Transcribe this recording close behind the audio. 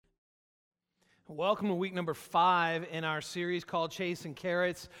Welcome to week number 5 in our series called Chasing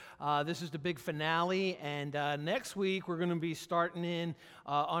Carrots. This is the big finale, and next week we're going to be starting in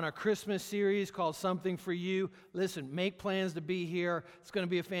on our Christmas series called Something for You. Listen, make plans to be here. It's going to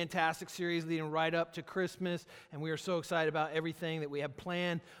be a fantastic series leading right up to Christmas, and we are so excited about everything that we have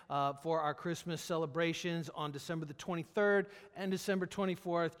planned for our Christmas celebrations on December the 23rd and December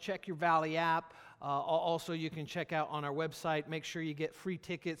 24th. Check your Valley app. Also, you can check out on our website. Make sure you get free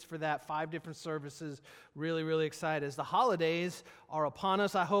tickets for that. 5 different services. Really, really excited. As the holidays are upon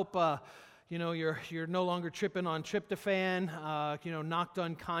us, I hope you're no longer tripping on tryptophan. Knocked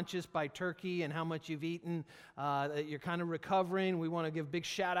unconscious by turkey and how much you've eaten. That you're kind of recovering. We want to give a big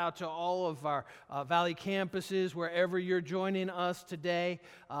shout out to all of our Valley campuses wherever you're joining us today.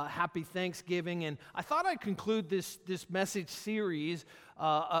 Happy Thanksgiving. And I thought I'd conclude this message series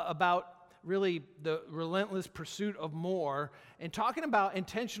about really the relentless pursuit of more, and talking about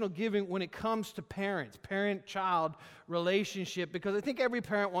intentional giving when it comes to parent-child relationship, because I think every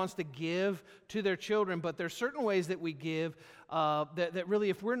parent wants to give to their children, but there's certain ways that we give that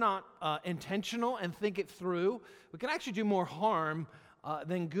really, if we're not intentional and think it through, we can actually do more harm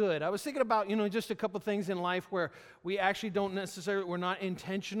than good. I was thinking about, just a couple things in life where we actually we're not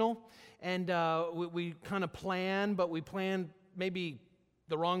intentional, and we kind of plan, but we plan maybe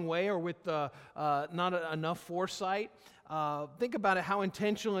the wrong way or with not enough foresight. Think about it, how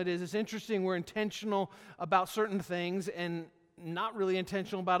intentional it is. It's interesting, we're intentional about certain things and not really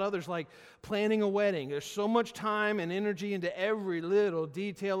intentional about others, like planning a wedding. There's so much time and energy into every little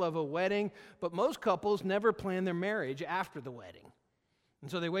detail of a wedding, but most couples never plan their marriage after the wedding.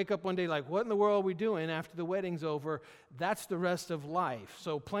 And so they wake up one day like, what in the world are we doing after the wedding's over? That's the rest of life.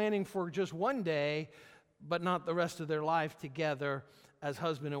 So planning for just one day, but not the rest of their life together as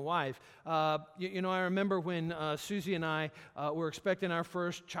husband and wife. I remember when Susie and I were expecting our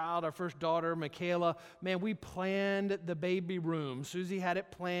first child, our first daughter, Michaela. Man, we planned the baby room. Susie had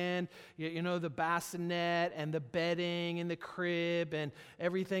it planned, the bassinet and the bedding and the crib and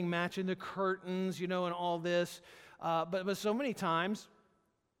everything matching the curtains, and all this. But so many times,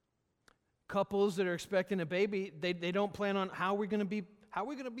 couples that are expecting a baby, they don't plan on how we're going to be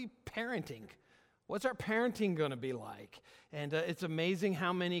parenting. What's our parenting going to be like? And it's amazing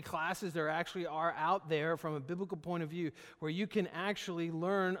how many classes there actually are out there from a biblical point of view where you can actually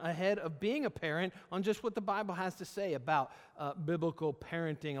learn ahead of being a parent on just what the Bible has to say about biblical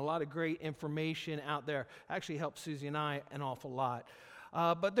parenting. A lot of great information out there. Actually helps Susie and I an awful lot.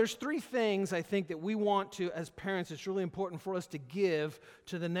 But there's 3 things I think that we want to, as parents, it's really important for us to give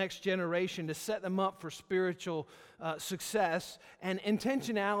to the next generation to set them up for spiritual success. And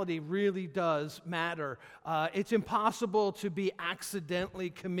intentionality really does matter. It's impossible to be accidentally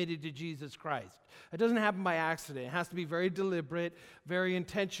committed to Jesus Christ. It doesn't happen by accident. It has to be very deliberate, very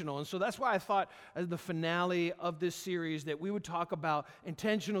intentional. And so that's why I thought as the finale of this series that we would talk about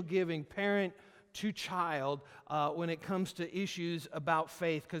intentional giving, parent to child, when it comes to issues about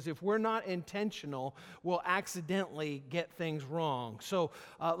faith, because if we're not intentional, we'll accidentally get things wrong. So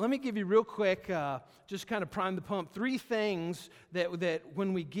let me give you real quick, just kind of prime the pump, 3 things that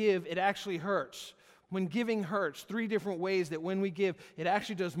when we give, it actually hurts. When giving hurts, 3 different ways that when we give, it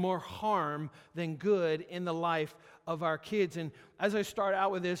actually does more harm than good in the life of our kids. And as I start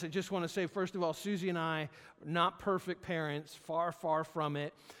out with this, I just want to say, first of all, Susie and I are not perfect parents, far, far from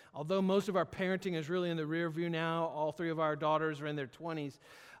it. Although most of our parenting is really in the rear view now, all 3 of our daughters are in their 20s.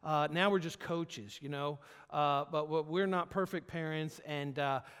 Now we're just coaches, but we're not perfect parents, and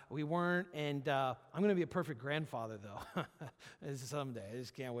we weren't, and I'm going to be a perfect grandfather, though, someday. I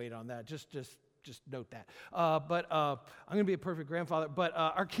just can't wait on that. Just note that. But I'm going to be a perfect grandfather, but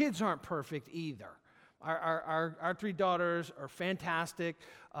our kids aren't perfect either. Our 3 daughters are fantastic,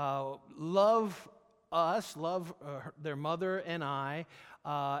 love us, love their mother and I,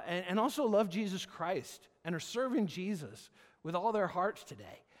 and also love Jesus Christ and are serving Jesus with all their hearts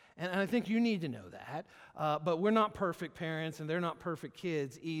today. And I think you need to know that. But we're not perfect parents, and they're not perfect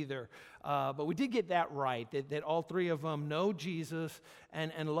kids either. But we did get that right, that all 3 of them know Jesus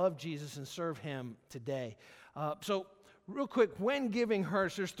and love Jesus and serve him today. So real quick, when giving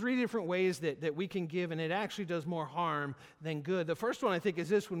hurts, there's 3 different ways that we can give, and it actually does more harm than good. The first one, I think, is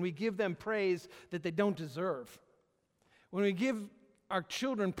this: when we give them praise that they don't deserve. When we give our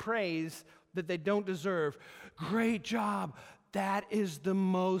children praise that they don't deserve. Great job. That is the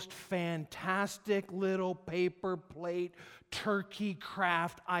most fantastic little paper plate turkey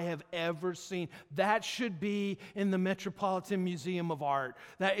craft I have ever seen. That should be in the Metropolitan Museum of Art.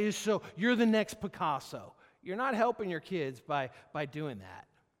 You're the next Picasso. You're not helping your kids by doing that.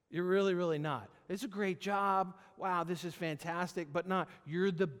 You're really, really not. It's a great job. Wow, this is fantastic, but not,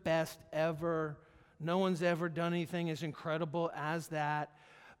 you're the best ever. No one's ever done anything as incredible as that.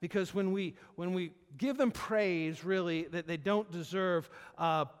 Because when we give them praise, really, that they don't deserve,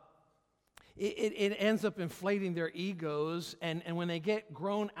 it ends up inflating their egos. And when they get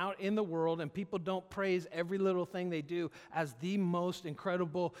grown out in the world and people don't praise every little thing they do as the most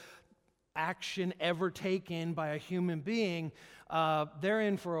incredible action ever taken by a human being, they're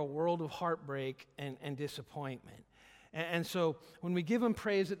in for a world of heartbreak and disappointment. And so when we give them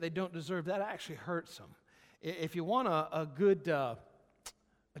praise that they don't deserve, that actually hurts them. If you want a good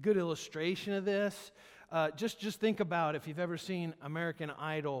illustration of this, just think about if you've ever seen American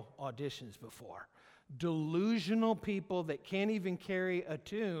Idol auditions before. Delusional people that can't even carry a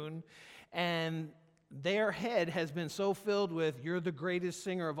tune, and their head has been so filled with, you're the greatest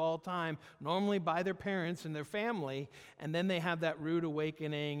singer of all time, normally by their parents and their family, and then they have that rude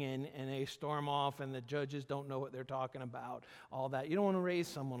awakening and they storm off and the judges don't know what they're talking about, all that. You don't want to raise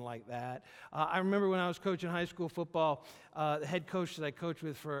someone like that. I remember when I was coaching high school football, the head coach that I coached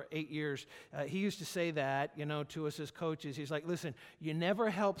with for 8 years, he used to say that, to us as coaches. He's like, listen, you never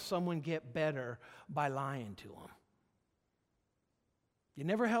help someone get better by lying to them. You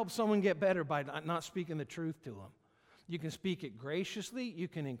never help someone get better by not speaking the truth to them. You can speak it graciously, you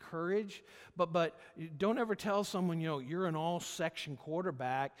can encourage, but don't ever tell someone, you're an all-section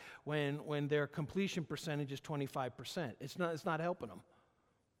quarterback when their completion percentage is 25%. It's not helping them.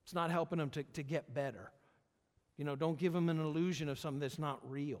 It's not helping them to get better. Don't give them an illusion of something that's not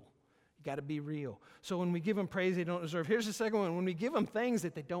real. You got to be real. So when we give them praise they don't deserve, here's the second one. When we give them things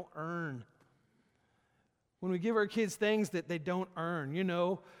that they don't earn. When we give our kids things that they don't earn, you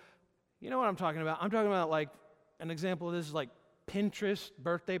know what I'm talking about. I'm talking about, like, an example of this is like Pinterest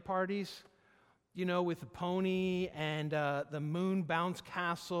birthday parties, with the pony and the moon bounce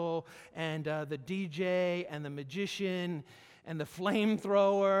castle and the DJ and the magician and the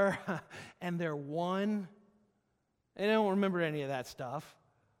flamethrower and their one. And I don't remember any of that stuff.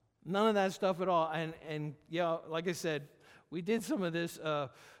 None of that stuff at all. And like I said, we did some of this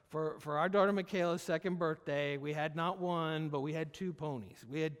for our daughter Michaela's second birthday. We had not one, but we had two ponies.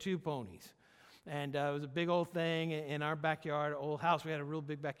 And it was a big old thing in our backyard, old house. We had a real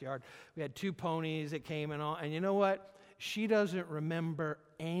big backyard. We had two ponies that came and all. And you know what? She doesn't remember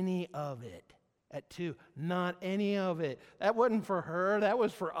any of it at 2. Not any of it. That wasn't for her. That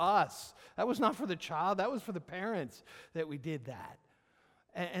was for us. That was not for the child. That was for the parents that we did that.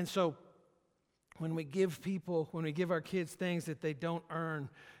 And so when we give our kids things that they don't earn,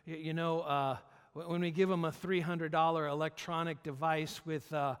 when we give them a $300 electronic device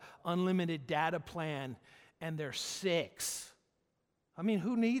with unlimited data plan and they're 6, I mean,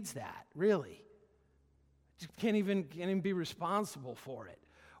 who needs that, really? Can't even be responsible for it.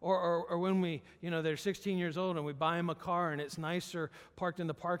 Or when they're 16 years old and we buy them a car and it's nicer parked in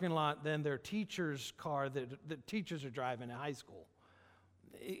the parking lot than their teacher's car that the teachers are driving in high school.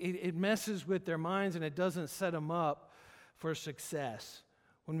 It messes with their minds and it doesn't set them up for success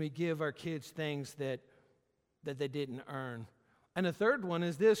when we give our kids things that they didn't earn. And the third one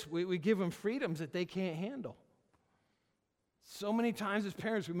is this: we give them freedoms that they can't handle. So many times as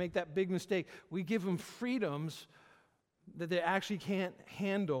parents we make that big mistake. We give them freedoms that they actually can't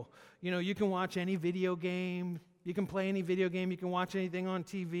handle. You can watch any video game. You can play any video game. You can watch anything on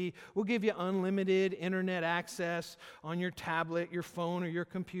TV. We'll give you unlimited internet access on your tablet, your phone, or your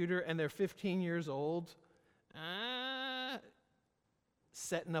computer, and they're 15 years old.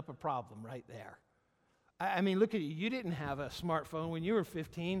 Setting up a problem right there. I mean, look at you. You didn't have a smartphone when you were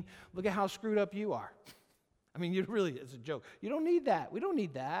 15. Look at how screwed up you are. I mean, it's a joke. You don't need that. We don't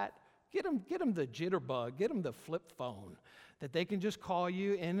need that. Get them the jitterbug. Get them the flip phone that they can just call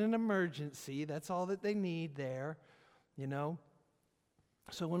you in an emergency. That's all that they need there,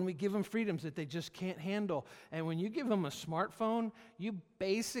 So when we give them freedoms that they just can't handle, and when you give them a smartphone, you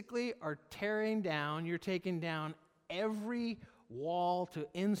basically are you're taking down every wall to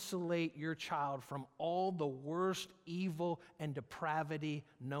insulate your child from all the worst evil and depravity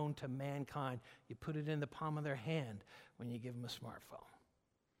known to mankind. You put it in the palm of their hand when you give them a smartphone.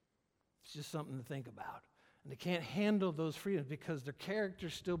 It's just something to think about. And they can't handle those freedoms because their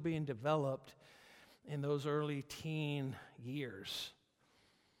character's still being developed in those early teen years.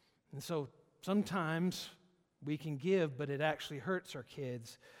 And so sometimes we can give, but it actually hurts our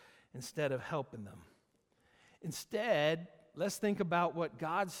kids instead of helping them. Instead, let's think about what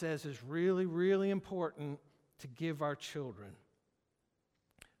God says is really, really important to give our children.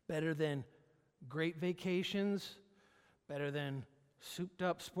 Better than great vacations, better than souped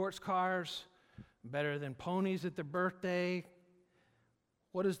up sports cars, better than ponies at their birthday.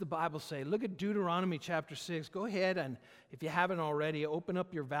 What does the Bible say? Look at Deuteronomy chapter 6. Go ahead and, if you haven't already, open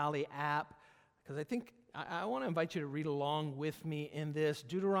up your Valley app, because I think I want to invite you to read along with me in this.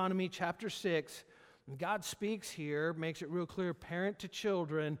 Deuteronomy chapter 6. God speaks here, makes it real clear, parent to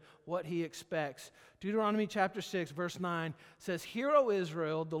children, what he expects. Deuteronomy chapter 6, verse 9 says, "Hear, O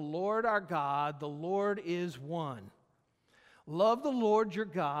Israel, the Lord our God, the Lord is one. Love the Lord your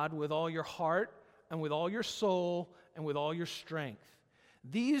God with all your heart and with all your soul and with all your strength.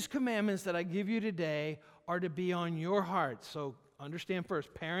 These commandments that I give you today are to be on your hearts." So understand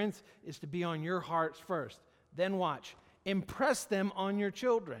first, parents is to be on your hearts first. Then watch, impress them on your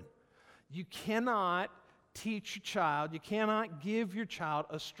children. You cannot teach your child, you cannot give your child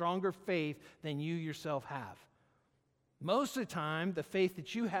a stronger faith than you yourself have. Most of the time, the faith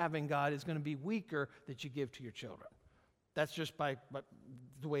that you have in God is going to be weaker that you give to your children. That's just by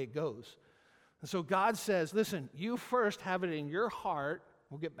the way it goes. And so God says, listen, you first have it in your heart.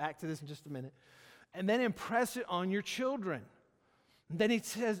 We'll get back to this in just a minute. And then impress it on your children. And then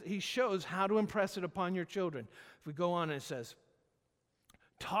he shows how to impress it upon your children. If we go on, and it says,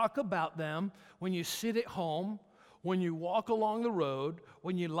 talk about them when you sit at home, when you walk along the road,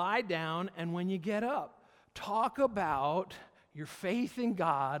 when you lie down, and when you get up. Talk about your faith in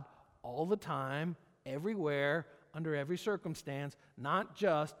God all the time, everywhere, under every circumstance, not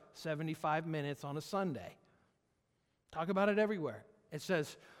just 75 minutes on a Sunday. Talk about it everywhere. It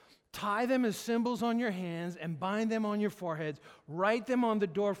says, tie them as symbols on your hands and bind them on your foreheads. Write them on the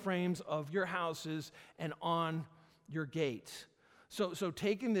door frames of your houses and on your gates. So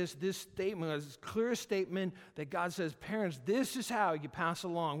taking this statement, this clear statement that God says, parents, this is how you pass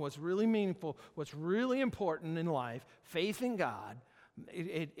along what's really meaningful, what's really important in life, faith in God.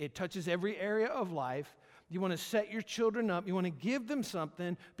 It touches every area of life. You want to set your children up. You want to give them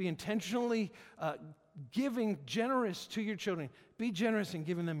something. Be intentionally giving, generous to your children. Be generous in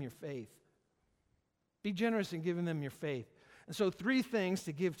giving them your faith. Be generous in giving them your faith. And so 3 things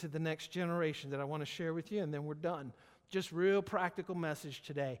to give to the next generation that I want to share with you, and then we're done. Just real practical message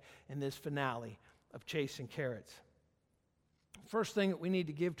today in this finale of Chasing Carrots. First thing that we need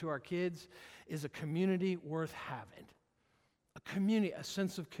to give to our kids is a community worth having. A community, a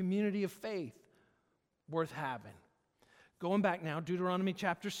sense of community of faith worth having. Going back now, Deuteronomy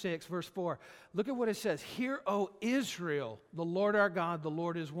chapter 6, verse 4. Look at what it says. Hear, O Israel, the Lord our God, the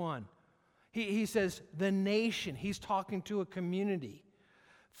Lord is one. He says the nation. He's talking to a community.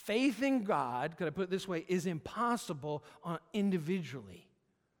 Faith in God, could I put it this way, is impossible individually.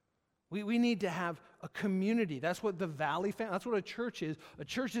 We need to have a community. That's what the Valley family, that's what a church is. A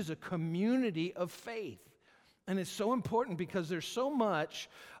church is a community of faith. And it's so important because there's so much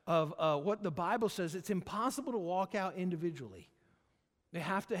of what the Bible says, it's impossible to walk out individually. They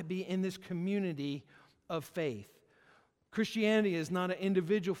have to be in this community of faith. Christianity is not an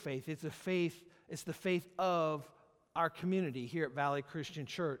individual faith. It's the faith of our community here at Valley Christian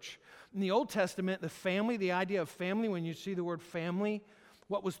Church. In the Old Testament, the idea of family, when you see the word family,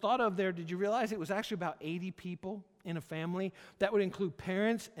 what was thought of there, did you realize it was actually about 80 people in a family? That would include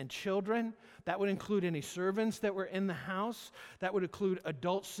parents and children. That would include any servants that were in the house. That would include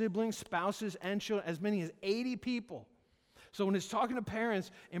adult siblings, spouses, and children, as many as 80 people. So when it's talking to parents,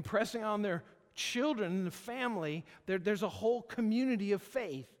 impressing on their children and the family, there's a whole community of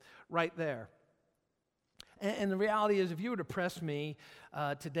faith right there. And the reality is, if you were to press me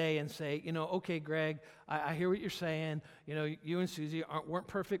today and say, okay, Greg, I hear what you're saying. You and Susie weren't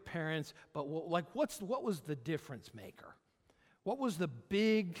perfect parents, but what was the difference maker? What was the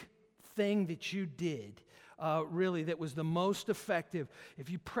big thing that you did, really, that was the most effective?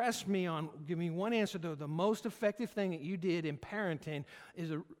 If you press me on, give me one answer, though, the most effective thing that you did in parenting is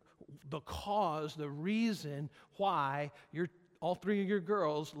the reason why all 3 of your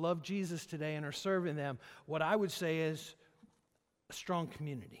girls love Jesus today and are serving them. What I would say is a strong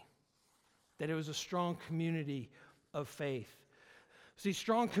community. That it was a strong community of faith. See,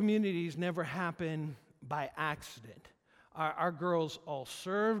 strong communities never happen by accident. Our girls all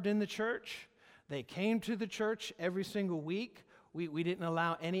served in the church. They came to the church every single week. We didn't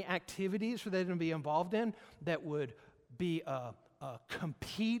allow any activities for them to be involved in that would be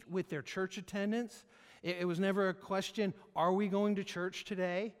compete with their church attendance. It was never a question, are we going to church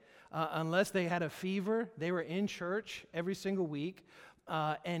today? Unless they had a fever, they were in church every single week,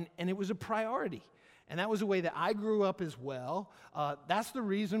 and it was a priority. And that was the way that I grew up as well. That's the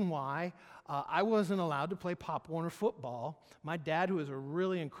reason why I wasn't allowed to play Pop Warner football. My dad, who was a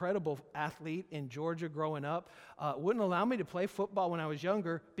really incredible athlete in Georgia growing up, wouldn't allow me to play football when I was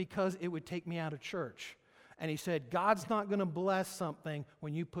younger because it would take me out of church. And he said, God's not going to bless something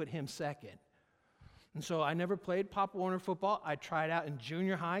when you put him second. And so I never played Pop Warner football. I tried out in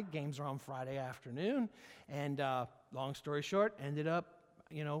junior high. Games are on Friday afternoon. And long story short, ended up,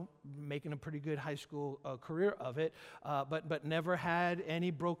 making a pretty good high school career of it. But never had any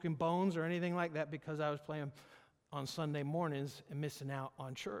broken bones or anything like that because I was playing on Sunday mornings and missing out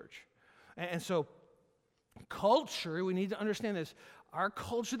on church. And so culture, we need to understand this. Our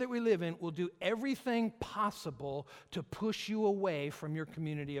culture that we live in will do everything possible to push you away from your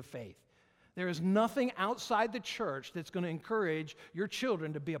community of faith. There is nothing outside the church that's going to encourage your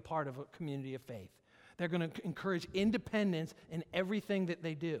children to be a part of a community of faith. They're going to encourage independence in everything that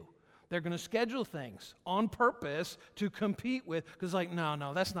they do. They're going to schedule things on purpose to compete with, because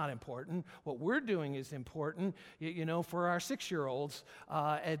no, that's not important. What we're doing is important, for our 6-year-olds,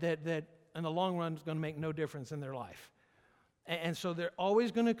 that in the long run is going to make no difference in their life. And so they're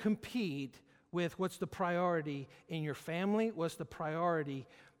always going to compete with what's the priority in your family, what's the priority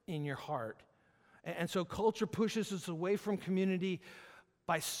in your heart. And so culture pushes us away from community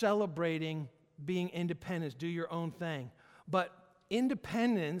by celebrating being independent, do your own thing. But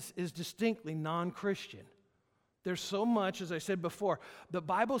independence is distinctly non-Christian. There's so much, as I said before, the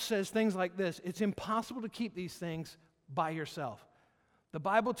Bible says things like this: it's impossible to keep these things by yourself. The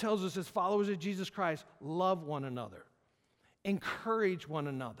Bible tells us as followers of Jesus Christ, love one another, encourage one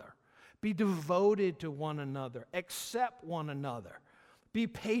another, be devoted to one another, accept one another, be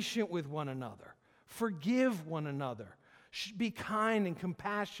patient with one another, forgive one another, be kind and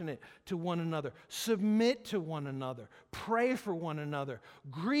compassionate to one another, submit to one another, pray for one another,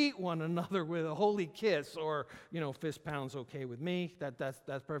 greet one another with a holy kiss, or, fist pound's okay with me, that's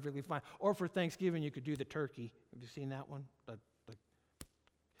perfectly fine. Or for Thanksgiving, you could do the turkey. Have you seen that one?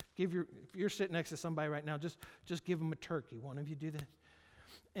 If you're sitting next to somebody right now, just give them a turkey. One of you do that?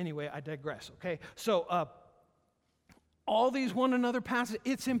 Anyway, I digress, okay? So, all these one another passages,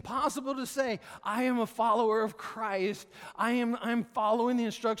 it's impossible to say, I am a follower of Christ. I'm following the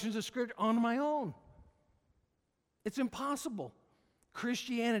instructions of Scripture on my own. It's impossible.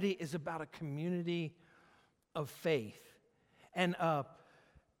 Christianity is about a community of faith. And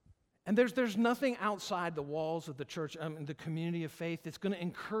there's nothing outside the walls of the church, the community of faith, that's going to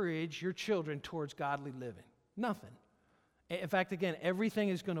encourage your children towards godly living. Nothing. In fact, again, everything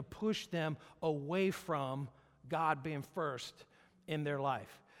is going to push them away from God being first in their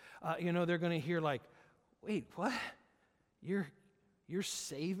life. They're going to hear wait, what? You're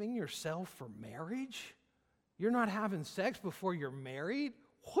saving yourself for marriage? You're not having sex before you're married?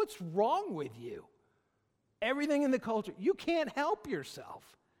 What's wrong with you? Everything in the culture, you can't help yourself.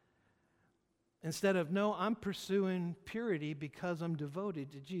 Instead of, no, I'm pursuing purity because I'm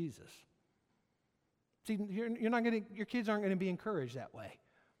devoted to Jesus. See, your kids aren't going to be encouraged that way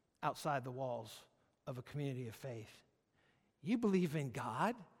outside the walls of a community of faith. You believe in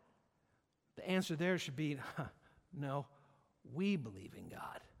God? The answer there should be, no, we believe in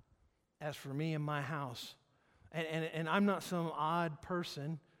God. As for me and my house, and I'm not some odd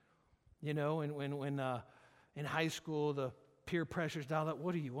person, and when in high school the peer pressure's dialed up.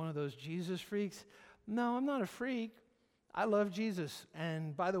 What are you, one of those Jesus freaks? No, I'm not a freak. I love Jesus,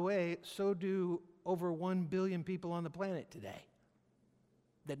 and by the way, so do over 1 billion people on the planet today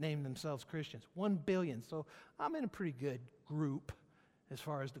that name themselves Christians. 1 billion. So I'm in a pretty good group as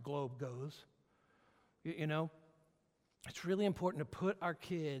far as the globe goes. It's really important to put our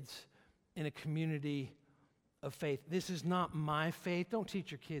kids in a community of faith. This is not my faith. Don't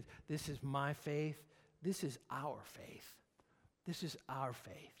teach your kids, this is my faith. This is our faith. This is our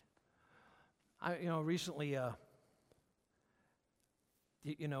faith. I recently, I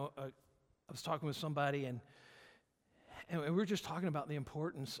was talking with somebody, and we were just talking about the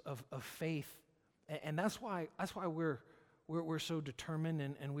importance of faith, and that's why we're so determined,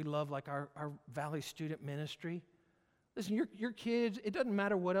 and we love our Valley Student Ministry. Listen, your kids, it doesn't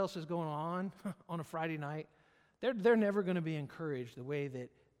matter what else is going on a Friday night, they're never going to be encouraged the way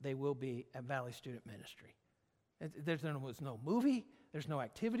that they will be at Valley Student Ministry. There's no movie, there's no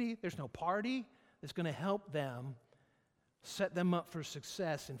activity, there's no party that's going to help them set them up for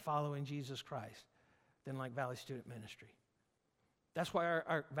success in following Jesus Christ than like Valley Student Ministry. That's why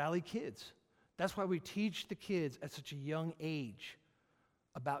our Valley kids, that's why we teach the kids at such a young age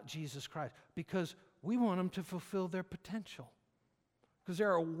about Jesus Christ, because we want them to fulfill their potential. Because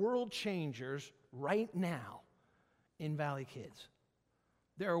there are world changers right now in Valley Kids.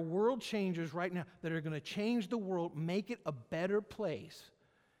 There are world changers right now that are going to change the world, make it a better place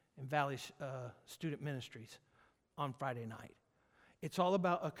in Valley Student Ministries on Friday night. It's all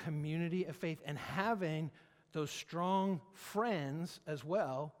about a community of faith and having those strong friends as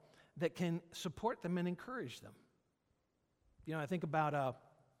well that can support them and encourage them. I think about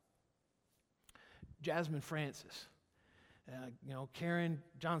Jasmine Francis. Karen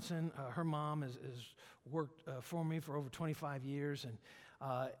Johnson, her mom, has worked for me for over 25 years. And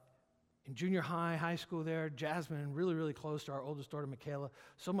in junior high school there, Jasmine, really, really close to our oldest daughter, Michaela.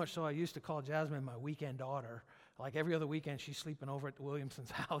 So much so I used to call Jasmine my weekend daughter. Like every other weekend, she's sleeping over at the Williamson's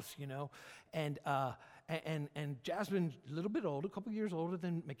house, And Jasmine, a little bit older, a couple years older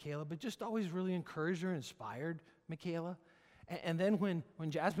than Michaela, but just always really encouraged her, inspired Michaela. And then when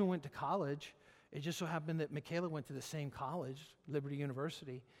Jasmine went to college, it just so happened that Michaela went to the same college, Liberty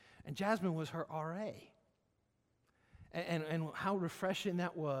University, and Jasmine was her RA. And how refreshing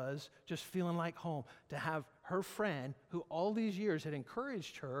that was, just feeling like home, to have her friend, who all these years had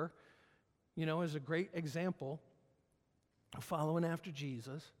encouraged her, as a great example of following after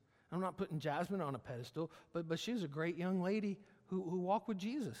Jesus. I'm not putting Jasmine on a pedestal, but she was a great young lady who walked with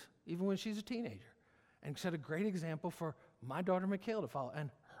Jesus, even when she's a teenager, and set a great example for my daughter Michaela to follow, and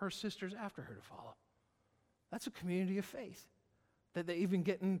her sisters after her to follow. That's a community of faith, that they're even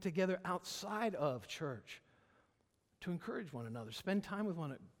getting together outside of church to encourage one another, spend time with one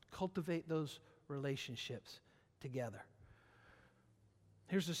another, cultivate those relationships together.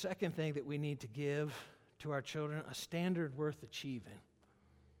 Here's the second thing that we need to give to our children: a standard worth achieving.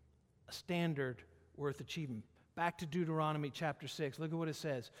 A standard worth achieving. Back to Deuteronomy chapter 6. Look at what it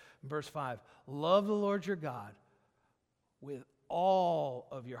says in verse 5. Love the Lord your God with all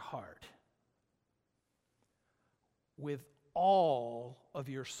of your heart, with all of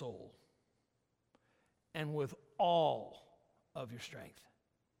your soul, and with all of your strength.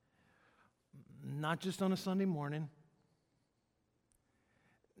 Not just on a Sunday morning,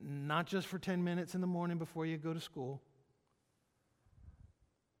 not just for 10 minutes in the morning before you go to school,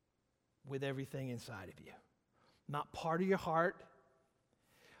 with everything inside of you. Not part of your heart,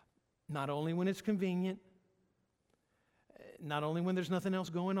 not only when it's convenient, not only when there's nothing else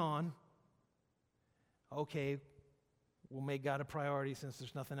going on. Okay, we'll make God a priority since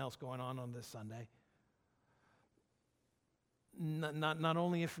there's nothing else going on this Sunday. Not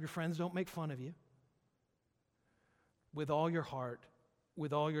only if your friends don't make fun of you. With all your heart,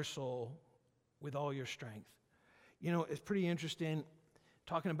 with all your soul, with all your strength. It's pretty interesting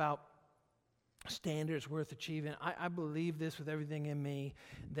talking about standards worth achieving. I believe this with everything in me,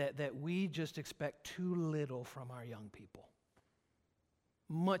 that we just expect too little from our young people.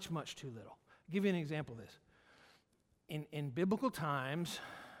 Much, much too little. I'll give you an example of this. In biblical times,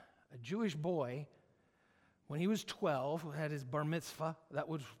 a Jewish boy, when he was 12, had his bar mitzvah. That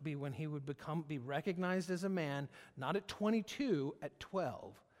would be when he would be recognized as a man, not at 22, at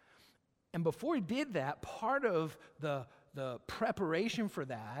 12. And before he did that, part of the preparation for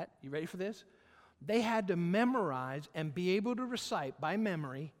that, you ready for this? They had to memorize and be able to recite by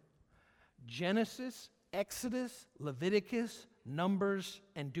memory Genesis, Exodus, Leviticus, Numbers,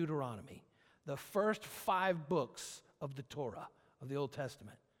 and Deuteronomy, the first 5 books of the Torah, of the Old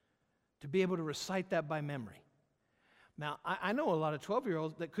Testament, to be able to recite that by memory. Now, I know a lot of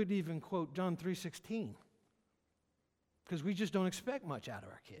 12-year-olds that couldn't even quote John 3:16, because we just don't expect much out of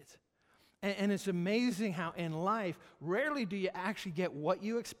our kids. And it's amazing how in life, rarely do you actually get what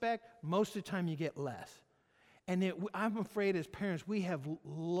you expect. Most of the time you get less. And I'm afraid as parents, we have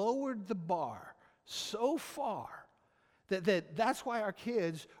lowered the bar so far that's why our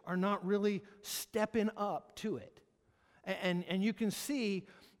kids are not really stepping up to it. And you can see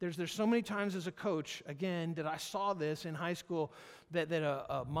there's so many times as a coach, again, that I saw this in high school, that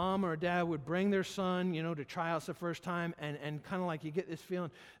a mom or a dad would bring their son, to tryouts the first time, and kind of like you get this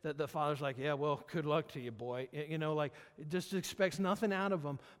feeling that the father's like, yeah, well, good luck to you, boy. Like it just expects nothing out of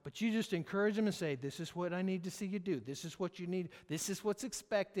them, but you just encourage them and say, this is what I need to see you do. This is what you need. This is what's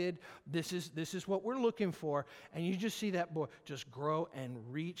expected. This is what we're looking for. And you just see that boy just grow and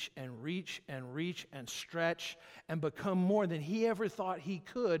reach and reach and reach and stretch and become more than he ever thought he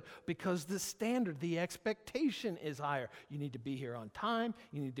could, because the standard, the expectation is higher. You need to be here on time.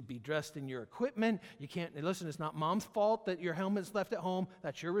 You need to be dressed in your equipment. You can't, listen, it's not mom's fault that your helmet's left at home.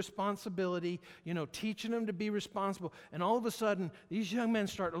 That's your responsibility. Teaching them to be responsible. And all of a sudden, these young men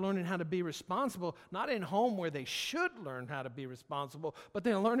start learning how to be responsible, not in home where they should learn how to be responsible, but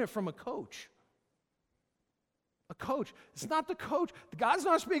they learn it from a coach. A coach. It's not the coach. God's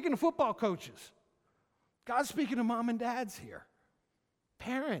not speaking to football coaches. God's speaking to mom and dads here.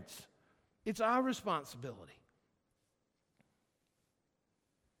 Parents, it's our responsibility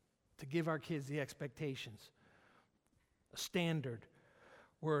to give our kids the expectations, a standard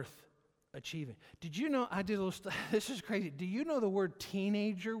worth achieving. Did you know, I did a little this is crazy. Do you know the word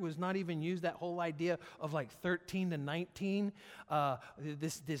teenager was not even used, that whole idea of like 13 to 19,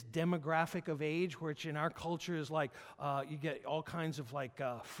 this demographic of age, which in our culture is like, you get all kinds of like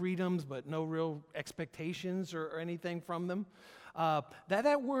freedoms, but no real expectations or anything from them.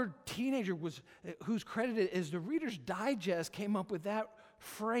 That word teenager was, who's credited as the Reader's Digest came up with that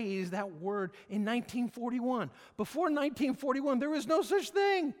phrase, that word in 1941. Before 1941, there was no such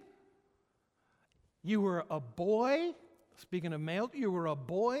thing. You were a boy, speaking of male, you were a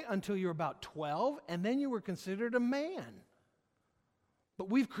boy until you were about 12, and then you were considered a man. But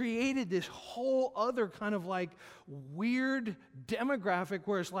we've created this whole other kind of like weird demographic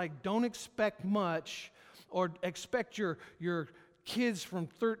where it's like, don't expect much, or expect your kids from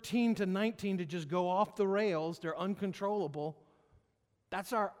 13 to 19 to just go off the rails. They're uncontrollable.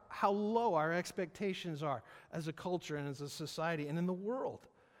 That's how low our expectations are as a culture and as a society and in the world,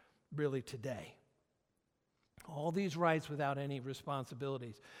 really, today. All these rights without any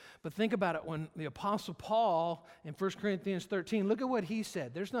responsibilities. But think about it, when the Apostle Paul in 1 Corinthians 13, look at what he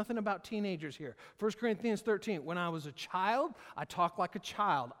said. There's nothing about teenagers here. 1 Corinthians 13, when I was a child, I talked like a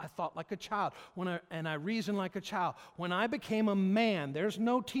child. I thought like a child. And I reasoned like a child. When I became a man, there's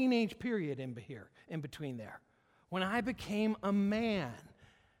no teenage period in between there. When I became a man,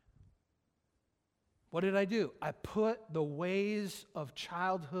 what did I do? I put the ways of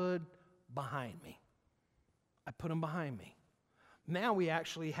childhood behind me. I put them behind me. Now we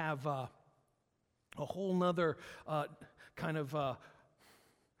actually have a whole nother kind of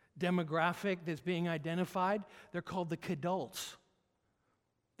demographic that's being identified. They're called the kidults.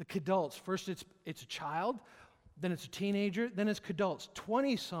 The kidults. First it's a child, then it's a teenager, then it's kidults.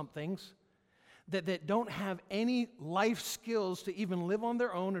 20-somethings that don't have any life skills to even live on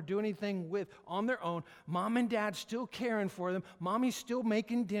their own or do anything with on their own. Mom and dad still caring for them. Mommy's still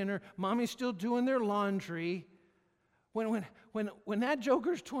making dinner. Mommy's still doing their laundry. When that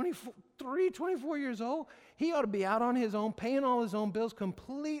joker's 24 years old, he ought to be out on his own, paying all his own bills,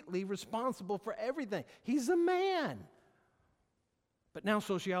 completely responsible for everything. He's a man. But now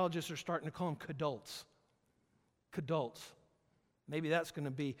sociologists are starting to call them kidults. Kidults. Maybe that's going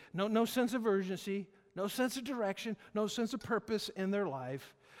to be no sense of urgency, no sense of direction, no sense of purpose in their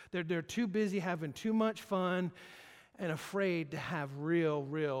life. They're too busy having too much fun and afraid to have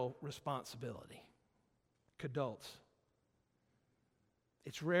real responsibility. Kidults.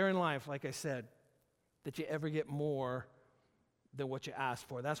 It's rare in life, like I said, that you ever get more than what you ask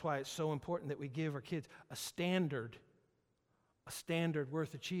for. That's why it's so important that we give our kids a standard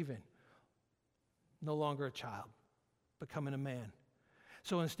worth achieving. No longer a child, becoming a man.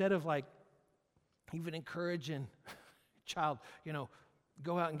 So instead of like even encouraging child,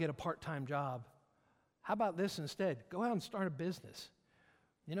 go out and get a part-time job, how about this instead? Go out and start a business.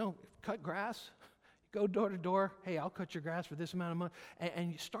 Cut grass, go door to door. Hey, I'll cut your grass for this amount of money.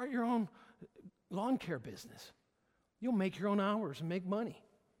 And you start your own lawn care business. You'll make your own hours and make money.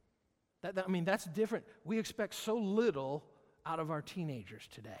 That's different. We expect so little out of our teenagers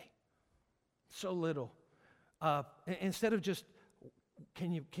today. So little. Instead of just,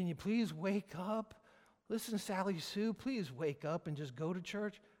 can you please wake up? Listen, Sally Sue, please wake up and just go to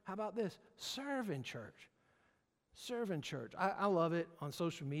church. How about this? Serve in church. Serve in church. I love it on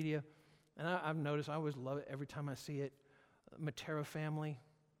social media. And I've noticed, I always love it every time I see it. Matera family,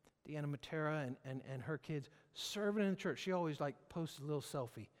 Deanna Matera and her kids serving in the church. She always posts a little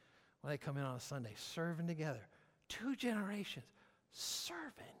selfie when they come in on a Sunday, serving together. 2 generations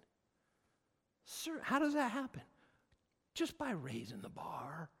serving. How does that happen? Just by raising the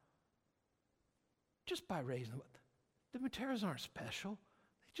bar. Just by raising the bar. The Materas aren't special.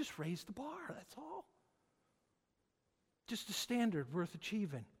 They just raise the bar, that's all. Just a standard worth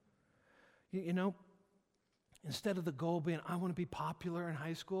achieving. Instead of the goal being, I want to be popular in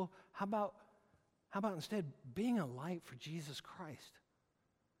high school, how about instead being a light for Jesus Christ?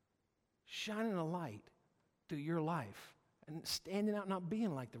 Shining a light through your life and standing out, not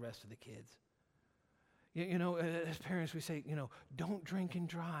being like the rest of the kids. As parents, we say, don't drink and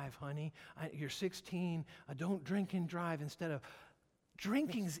drive, honey. You're 16. Don't drink and drive. Instead of,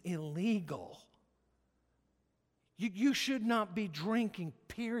 drinking's illegal. You should not be drinking,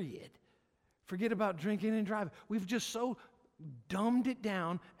 period. Forget about drinking and driving. We've just so dumbed it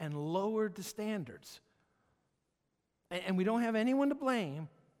down and lowered the standards. And we don't have anyone to blame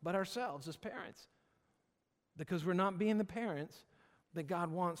but ourselves as parents, because we're not being the parents that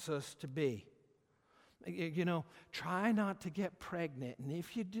God wants us to be. Try not to get pregnant, and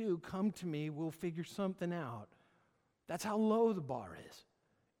if you do, come to me, we'll figure something out. That's how low the bar is.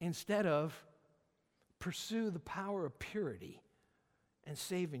 Instead of pursue the power of purity and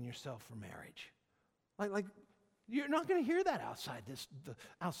saving yourself for marriage. Like you're not going to hear that outside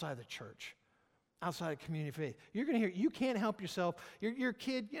outside the church, outside of community of faith. You're going to hear, you can't help yourself. Your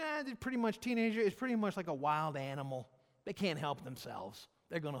kid, they're pretty much teenager, is pretty much like a wild animal. They can't help themselves.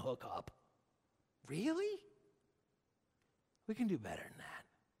 They're going to hook up. Really? We can do better than that.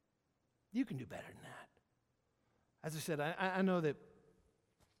 You can do better than that. As I said, I know that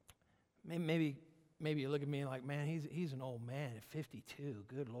maybe you look at me like, man, he's an old man at 52.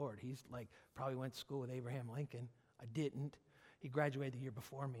 Good Lord. He's like, probably went to school with Abraham Lincoln. I didn't. He graduated the year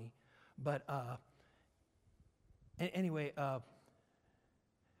before me. But anyway, I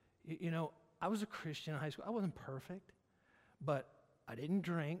was a Christian in high school. I wasn't perfect, but I didn't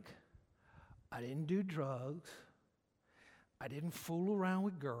drink. I didn't do drugs. I didn't fool around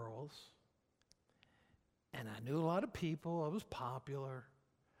with girls. And I knew a lot of people. I was popular.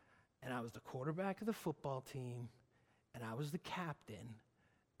 And I was the quarterback of the football team. And I was the captain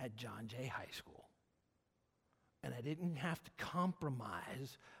at John Jay High School. And I didn't have to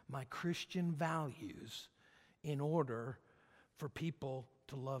compromise my Christian values in order for people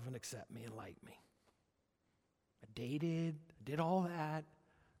to love and accept me and like me. I dated, did all that,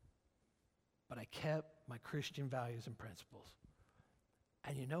 but I kept my Christian values and principles.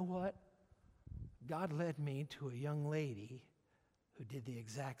 And you know what? God led me to a young lady who did the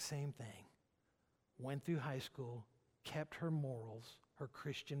exact same thing. Went through high school, kept her morals, her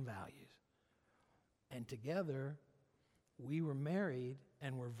Christian values. And together, we were married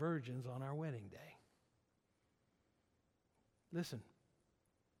and were virgins on our wedding day. Listen,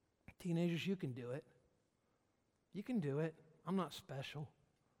 teenagers, you can do it. You can do it. I'm not special.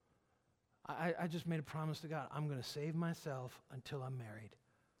 I just made a promise to God. I'm going to save myself until I'm married.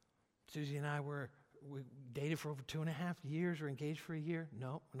 Susie and I we dated for over 2.5 years. We're engaged for a year.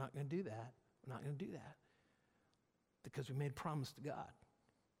 No, we're not going to do that. We're not going to do that. Because we made a promise to God.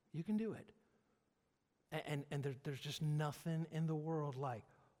 You can do it. And there's just nothing in the world like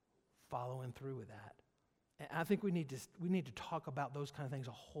following through with that. And I think we need to talk about those kind of things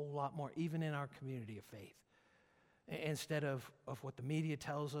a whole lot more, even in our community of faith. Instead of what the media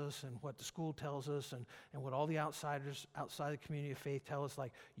tells us and what the school tells us and what all the outsiders outside the community of faith tell us,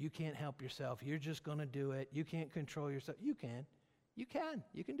 like, you can't help yourself, you're just going to do it, you can't control yourself. You can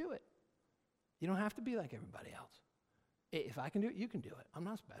do it. You don't have to be like everybody else. If I can do it, you can do it. I'm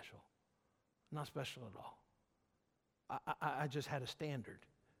not special. I'm not special at all. I just had a standard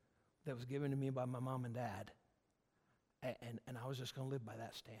that was given to me by my mom and dad, and I was just going to live by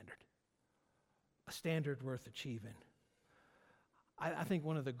that standard. A standard worth achieving. I think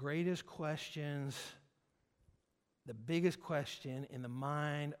one of the greatest questions, the biggest question in the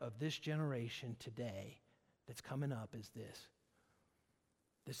mind of this generation today that's coming up is this.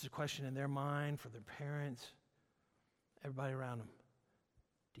 This is a question in their mind for their parents, everybody around them.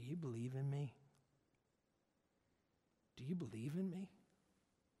 Do you believe in me? Do you believe in me?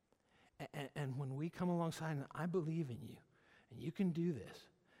 And when we come alongside and I believe in you, and you can do this,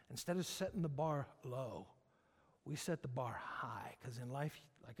 instead of setting the bar low, we set the bar high. Because in life,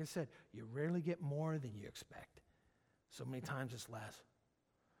 like I said, you rarely get more than you expect. So many times it's less.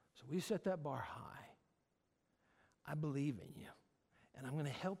 So we set that bar high. I believe in you. And I'm going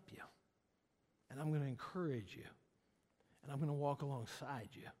to help you. And I'm going to encourage you. And I'm going to walk alongside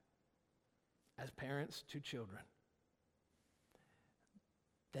you. As parents to children.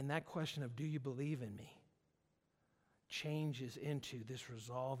 Then that question of, do you believe in me, changes into this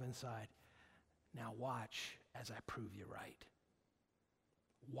resolve inside. Now watch as I prove you right.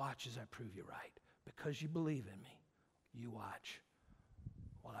 Watch as I prove you right. Because you believe in me, you watch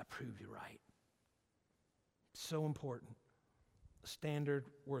while I prove you right. So important. A standard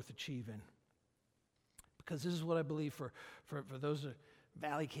worth achieving. Because this is what I believe for those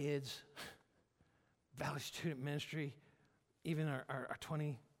Valley kids, Valley Student Ministry, even our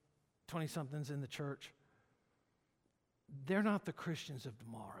 20-somethings in the church. They're not the Christians of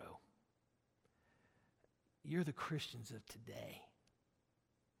tomorrow. You're the Christians of today.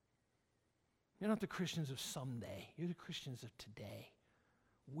 You're not the Christians of someday. You're the Christians of today.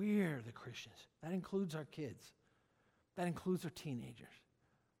 We're the Christians. That includes our kids. That includes our teenagers.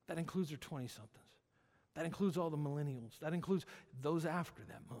 That includes our 20-somethings. That includes all the millennials. That includes those after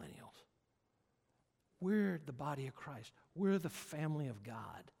that, millennials. We're the body of Christ. We're the family of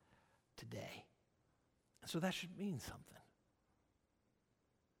God today. And so that should mean something.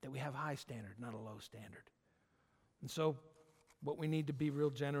 That we have a high standard, not a low standard. And so what we need to be real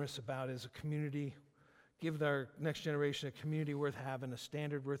generous about is a community, give our next generation a community worth having, a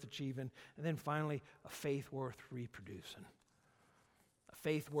standard worth achieving, and then finally, a faith worth reproducing. A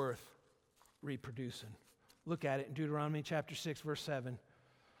faith worth reproducing. Look at it in Deuteronomy chapter 6, verse 7.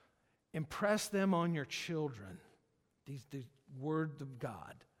 Impress them on your children, these words of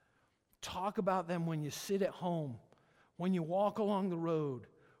God. Talk about them when you sit at home, when you walk along the road,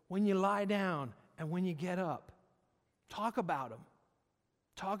 when you lie down, and when you get up. Talk about them.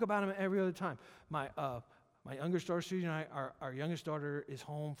 Talk about them every other time. My youngest daughter, Susie, and our youngest daughter is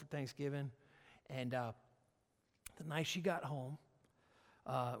home for Thanksgiving. And the night she got home,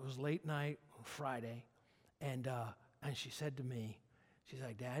 it was late night on Friday, and she said to me, she's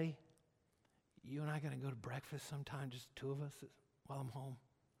like, Daddy, you and I going to go to breakfast sometime, just the two of us, while I'm home?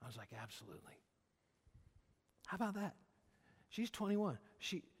 I was like, absolutely. How about that? She's 21.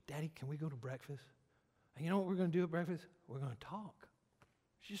 Daddy, can we go to breakfast? And you know what we're going to do at breakfast? We're going to talk.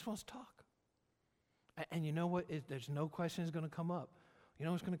 She just wants to talk. And you know what? There's no question is going to come up. You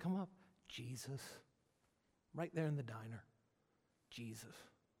know what's going to come up? Jesus. Right there in the diner. Jesus.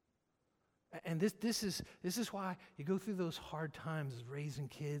 And this is why you go through those hard times of raising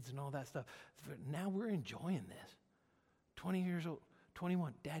kids and all that stuff. Now we're enjoying this. 20 years old,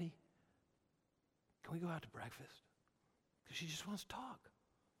 21. Daddy, can we go out to breakfast? Because she just wants to talk.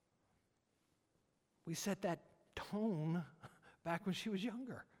 We set that tone back when she was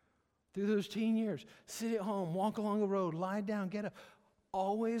younger. Through those teen years. Sit at home, walk along the road, lie down, get up.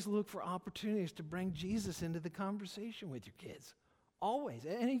 Always look for opportunities to bring Jesus into the conversation with your kids. Always,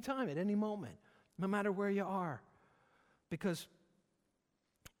 at any time, at any moment, no matter where you are. Because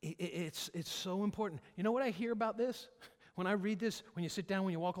it's so important. You know what I hear about this? When I read this, when you sit down,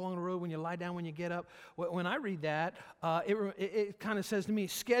 when you walk along the road, when you lie down, when you get up, when I read that, it kind of says to me,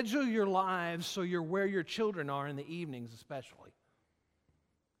 schedule your lives so you're where your children are in the evenings especially.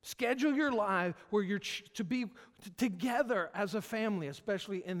 Schedule your life where you're to be together as a family,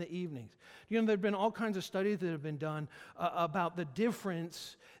 especially in the evenings. You know, there have been all kinds of studies that have been done about the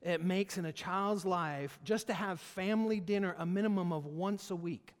difference it makes in a child's life just to have family dinner a minimum of once a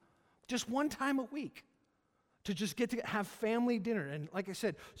week. Just one time a week. To just get to have family dinner. And like I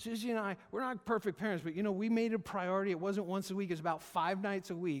said, Susie and I, we're not perfect parents, but you know, we made it a priority. It wasn't once a week, it was about 5 nights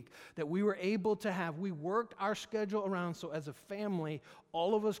a week that we were able to have. We worked our schedule around so as a family,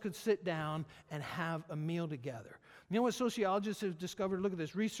 all of us could sit down and have a meal together. You know what sociologists have discovered? Look at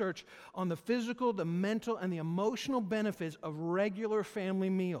this research on the physical, the mental, and the emotional benefits of regular family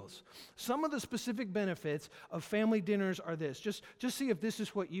meals. Some of the specific benefits of family dinners are this. Just see if this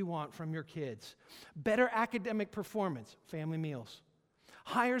is what you want from your kids. Better academic performance, family meals.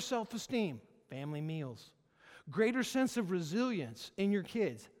 Higher self-esteem, family meals. Greater sense of resilience in your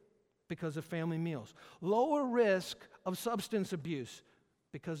kids because of family meals. Lower risk of substance abuse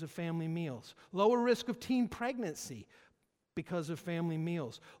because of family meals. Lower risk of teen pregnancy because of family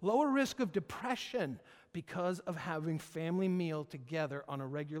meals. Lower risk of depression because of having family meal together on a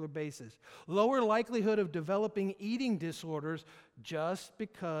regular basis. Lower likelihood of developing eating disorders just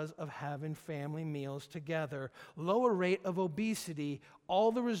because of having family meals together. Lower rate of obesity,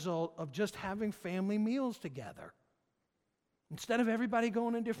 all the result of just having family meals together. Instead of everybody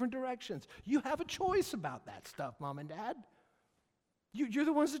going in different directions. You have a choice about that stuff, Mom and Dad. You're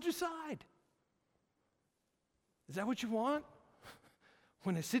the ones that decide. Is that what you want?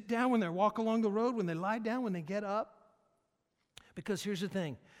 When they sit down, when they walk along the road, when they lie down, when they get up? Because here's the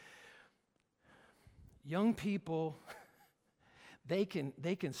thing. Young people, they can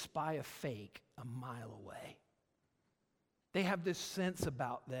spy a fake a mile away. They have this sense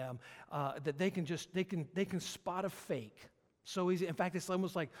about them that they can spot a fake so easy. In fact, it's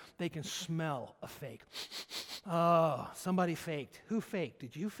almost like they can smell a fake. Oh, somebody faked. Who faked?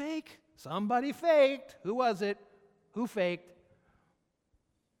 Did you fake? Somebody faked. Who was it? Who faked?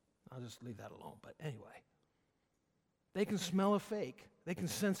 I'll just leave that alone. But anyway, they can smell a fake. They can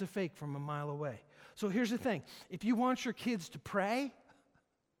sense a fake from a mile away. So here's the thing. If you want your kids to pray,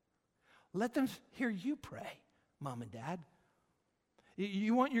 let them hear you pray, Mom and Dad.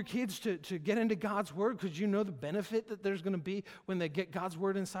 You want your kids to get into God's Word because you know the benefit that there's going to be when they get God's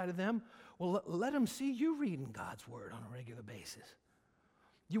Word inside of them? Well, let them see you reading God's Word on a regular basis.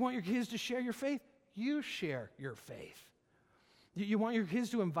 You want your kids to share your faith? You share your faith. You want your kids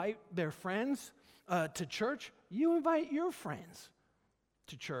to invite their friends to church? You invite your friends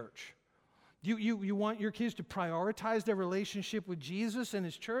to church. You want your kids to prioritize their relationship with Jesus and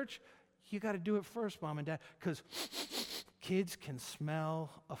His church? You got to do it first, Mom and Dad, because kids can smell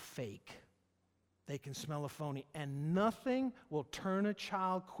a fake. They can smell a phony. And nothing will turn a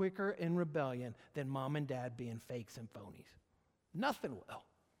child quicker in rebellion than Mom and Dad being fakes and phonies. Nothing will.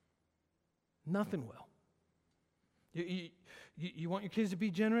 Nothing will. You want your kids to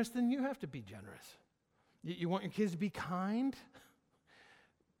be generous? Then you have to be generous. You want your kids to be kind?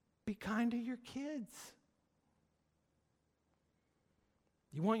 Be kind to your kids.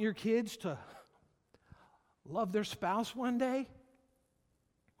 You want your kids to love their spouse one day?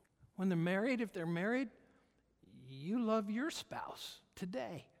 When they're married, if they're married, you love your spouse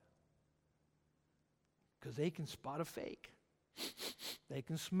today. Because they can spot a fake. They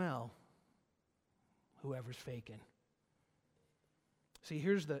can smell whoever's faking. See,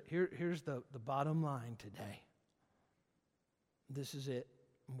 here's the bottom line today. This is it,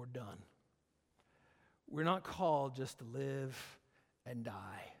 and we're done. We're not called just to live and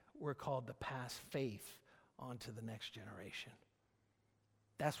die. We're called to pass faith on to the next generation.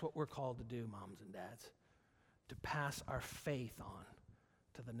 That's what we're called to do, moms and dads, to pass our faith on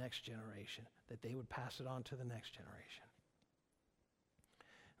to the next generation, that they would pass it on to the next generation.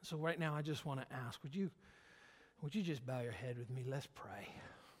 So right now, I just want to ask, would you just bow your head with me? Let's pray.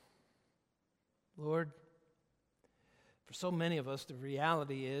 Lord, for so many of us, the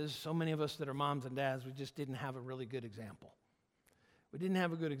reality is, so many of us that are moms and dads, we just didn't have a really good example. We didn't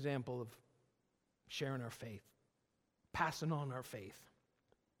have a good example of sharing our faith, passing on our faith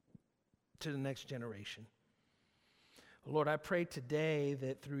to the next generation. Lord, I pray today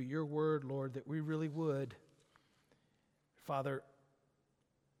that through your word, Lord, that we really would, Father,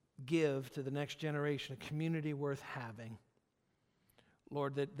 give to the next generation a community worth having.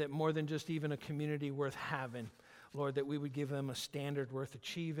 Lord, that more than just even a community worth having, Lord, that we would give them a standard worth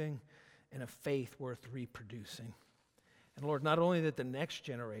achieving and a faith worth reproducing. And Lord, not only that the next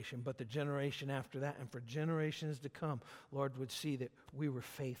generation, but the generation after that and for generations to come, Lord, would see that we were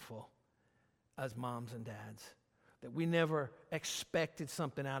faithful as moms and dads, that we never expected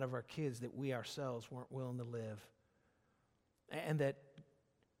something out of our kids that we ourselves weren't willing to live, and that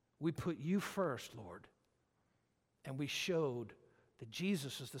we put you first, Lord, and we showed that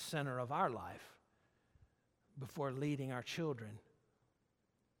Jesus is the center of our life before leading our children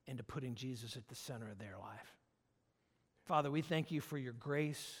into putting Jesus at the center of their life. Father, we thank you for your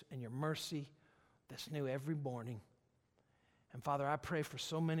grace and your mercy that's new every morning. And Father, I pray for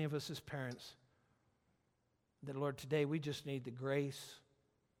so many of us as parents that, Lord, today we just need the grace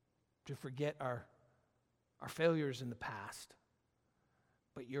to forget our failures in the past,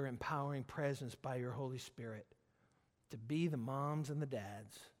 but your empowering presence by your Holy Spirit to be the moms and the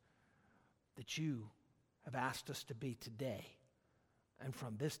dads that you have asked us to be today and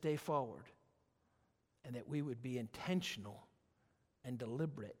from this day forward, and that we would be intentional and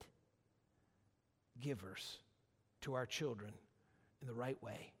deliberate givers to our children in the right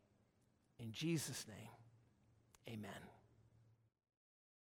way. In Jesus' name, amen.